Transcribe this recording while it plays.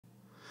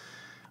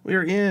We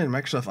are in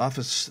Microsoft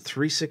Office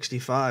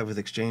 365 with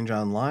Exchange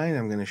Online.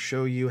 I'm going to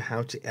show you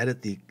how to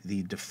edit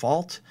the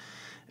default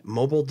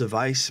mobile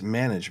device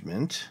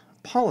management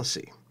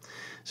policy.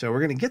 So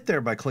we're going to get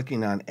there by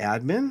clicking on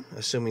Admin,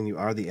 assuming you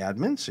are the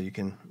admin, so you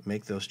can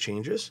make those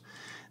changes.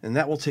 And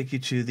that will take you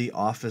to the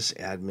Office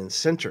Admin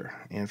Center.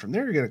 And from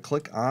there, you're going to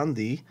click on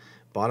the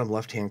bottom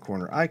left-hand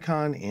corner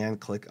icon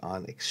and click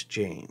on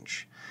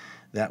Exchange.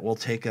 That will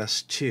take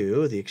us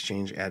to the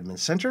Exchange Admin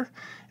Center.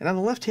 And on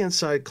the left-hand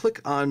side,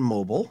 click on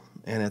Mobile.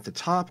 And at the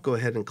top, go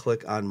ahead and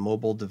click on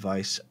Mobile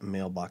Device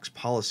Mailbox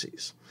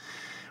Policies.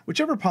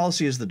 Whichever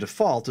policy is the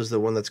default is the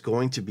one that's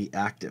going to be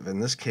active. In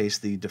this case,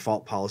 the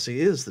default policy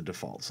is the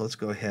default. So let's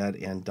go ahead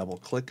and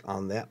double-click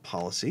on that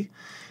policy.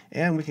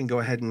 And we can go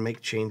ahead and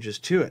make changes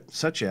to it,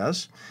 such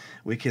as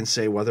we can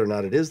say whether or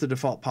not it is the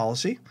default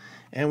policy,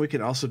 and we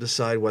can also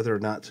decide whether or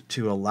not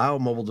to allow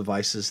mobile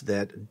devices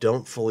that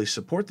don't fully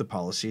support the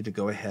policy to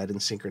go ahead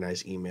and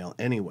synchronize email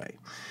anyway.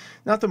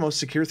 Not the most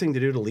secure thing to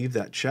do to leave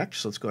that checked,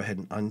 so let's go ahead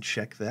and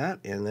uncheck that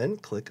and then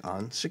click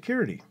on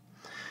Security.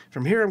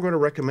 From here, I'm going to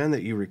recommend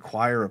that you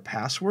require a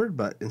password,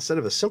 but instead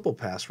of a simple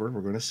password, we're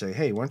going to say,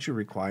 hey, why don't you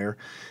require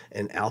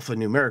an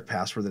alphanumeric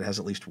password that has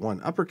at least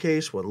one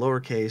uppercase, one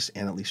lowercase,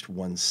 and at least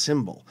one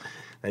symbol.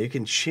 Now, you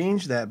can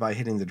change that by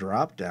hitting the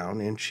drop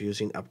down and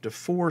choosing up to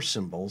 4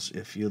 symbols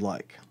if you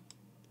like.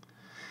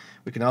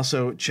 We can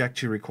also check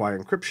to require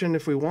encryption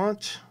if we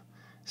want,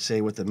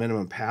 say what the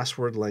minimum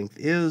password length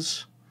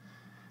is,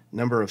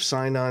 number of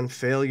sign-on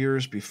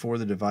failures before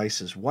the device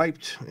is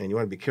wiped, and you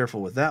want to be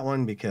careful with that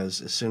one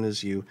because as soon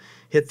as you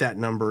hit that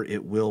number,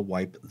 it will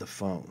wipe the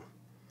phone.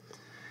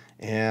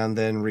 And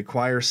then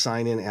require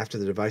sign-in after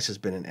the device has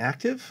been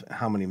inactive.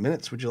 How many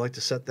minutes would you like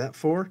to set that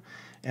for?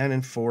 And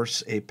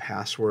enforce a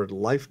password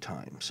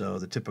lifetime. So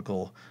the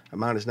typical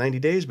amount is 90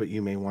 days, but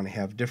you may want to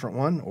have a different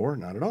one or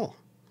not at all.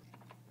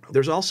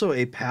 There's also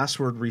a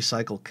password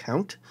recycle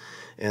count,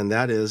 and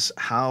that is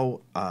how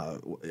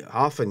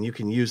often you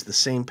can use the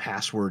same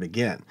password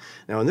again.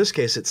 Now, in this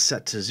case, it's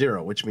set to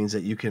 0, which means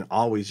that you can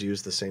always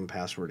use the same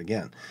password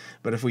again.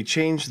 But if we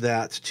change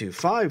that to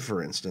 5,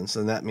 for instance,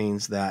 then that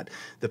means that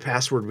the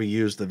password we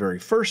used the very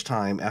first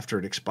time, after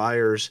it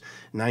expires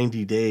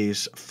 90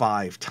 days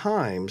 5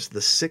 times, the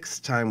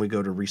 6th time we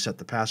go to reset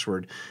the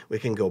password, we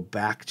can go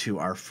back to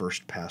our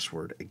first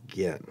password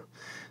again.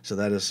 So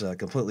that is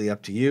completely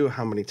up to you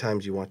how many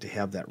times you want to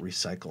have that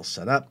recycle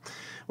set up.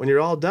 When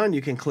you're all done,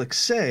 you can click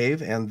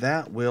Save, and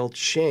that will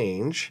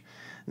change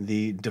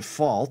the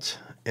default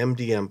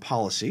MDM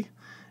policy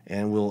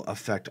and will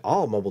affect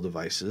all mobile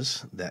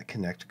devices that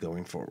connect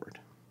going forward.